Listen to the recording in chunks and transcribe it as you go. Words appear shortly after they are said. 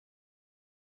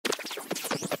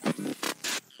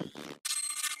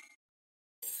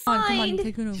on, come on,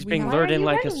 Sykkuno. She's being lured in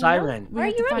like a siren. We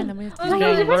have to find them. We have to She's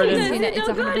being lured in. Tina, it's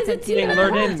 100% Being Tina.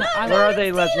 lured in. Where are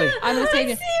they, Leslie? I'm gonna save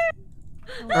you.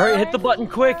 All right, hit the button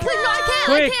quick. Please, no,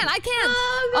 I can't.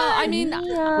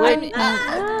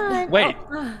 Wait.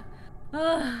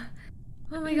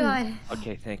 Oh my god.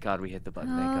 Okay, thank God we hit the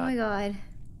button. Oh Thank God. my god.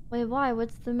 Wait, why?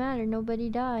 What's the matter? Nobody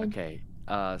died. Okay,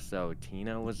 so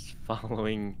Tina was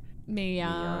following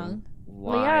Miyang.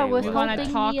 Why? Well, yeah, We want to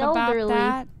helping talk the about elderly.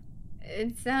 that.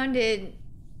 It sounded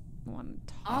Wanna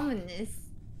talk- ominous.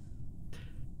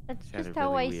 That's Sounded just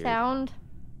how really I weird. sound.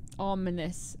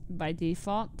 Ominous by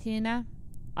default, Tina.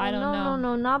 I don't no, know.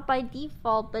 No, not by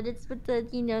default, but it's with the,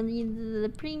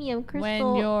 the premium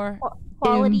crystal When you're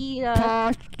quality.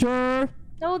 imposter.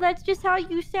 No, that's just how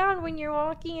you sound when you're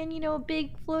walking in, a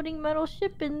big floating metal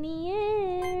ship in the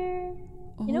air.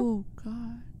 You know? Oh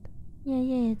God.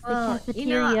 Yeah, it's the Well,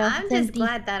 cafeteria. I'm It's just empty.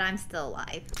 glad that I'm still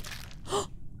alive.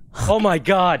 Oh my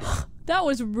God. That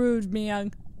was rude,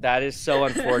 Miyang. That is so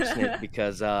unfortunate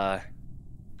because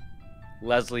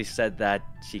Leslie said that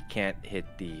she can't hit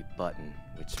the button,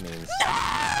 which means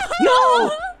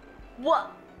No!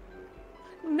 What?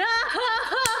 No!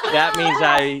 that means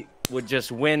I would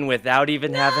just win without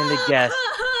even having to guess.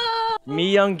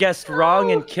 Miyang guessed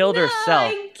wrong and killed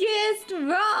herself. I guessed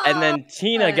wrong. And then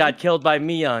Tina got killed by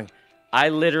Miyang. I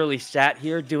literally sat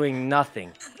here doing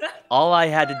nothing. All I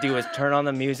had to do was turn on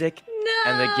the music,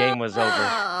 and the game was over.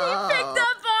 You picked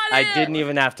up on I didn't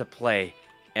even have to play,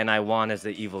 and I won as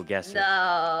the evil guesser.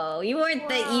 No, you weren't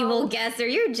the evil guesser.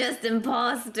 You're just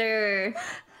imposter.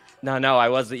 No, I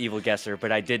was the evil guesser,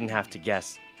 but I didn't have to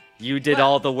guess. You did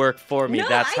all the work for me. No,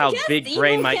 That's I how guessed big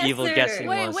brain evil my evil guesser. guessing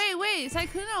Wait, was. wait,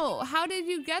 Sykkuno, how did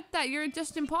you get that? You're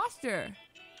just imposter.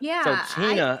 Yeah. So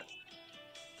Tina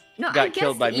I got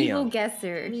killed by evil Miyang.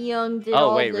 guesser. Miyang did Oh,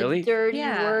 all wait, the really? dirty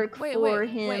Yeah. work Wait, for wait,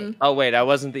 him. Oh wait, I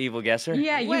wasn't the evil guesser?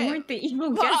 Yeah, you Wait. weren't the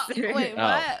evil Well, guesser. wait, Oh.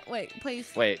 what? Wait,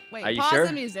 please. Wait, Wait, are you pause sure?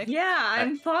 the music. Yeah,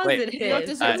 I'm positive. You don't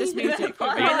deserve this music.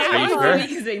 Pause Are you the sure?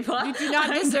 music. You do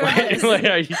not deserve Wait, this. wait,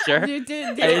 are you sure? You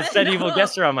did. It said evil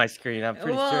guesser on my screen. I'm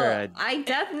pretty Well, sure. I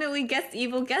definitely guessed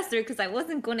evil guesser because I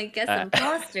wasn't gonna guess Uh,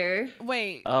 imposter.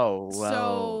 Wait. Oh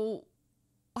well.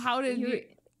 So, how did you?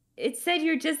 It said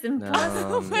you're just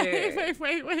imposter. Wait.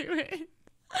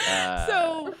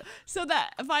 So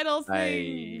that final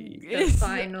thing The is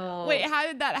final. Wait, how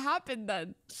did that happen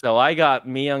then? So I got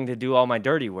Miyang to do all my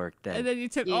dirty work then. And then you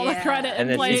took all the Yeah. credit And and,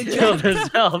 then played she killed Death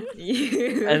herself.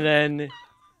 You. And then And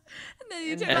then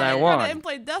you took and all I the won. credit and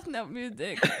played Death Note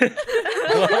music.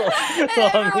 well, And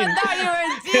everyone thought you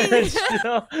were a genius.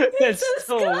 that's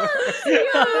still worse.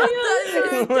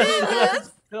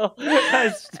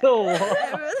 I still won.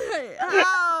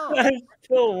 How? I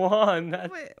still won.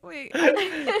 Wait.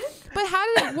 But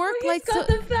how did it work? You Like, got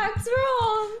so, the facts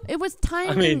wrong. it was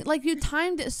timing. mean, like you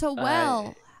timed it so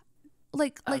well.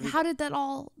 Like, I mean- how did that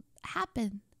all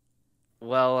happen?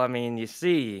 Well, I mean, you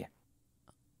see,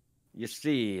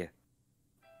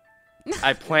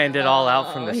 I planned it all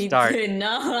out from the He start. did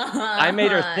not. I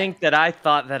made her think that I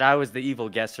thought that I was the evil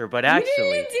guesser, but You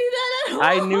actually, didn't do that at all.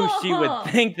 I knew she would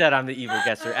think that I'm the evil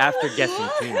guesser after guessing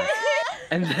Tina.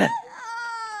 And then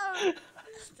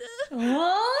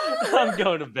What? I'm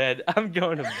going to bed. I'm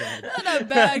going to bed. Go to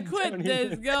bed. I'm Quit going this.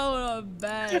 to Go to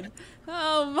bed.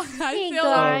 Oh my! I Hey still,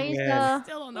 guys, man.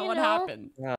 still don't know you what know, happened.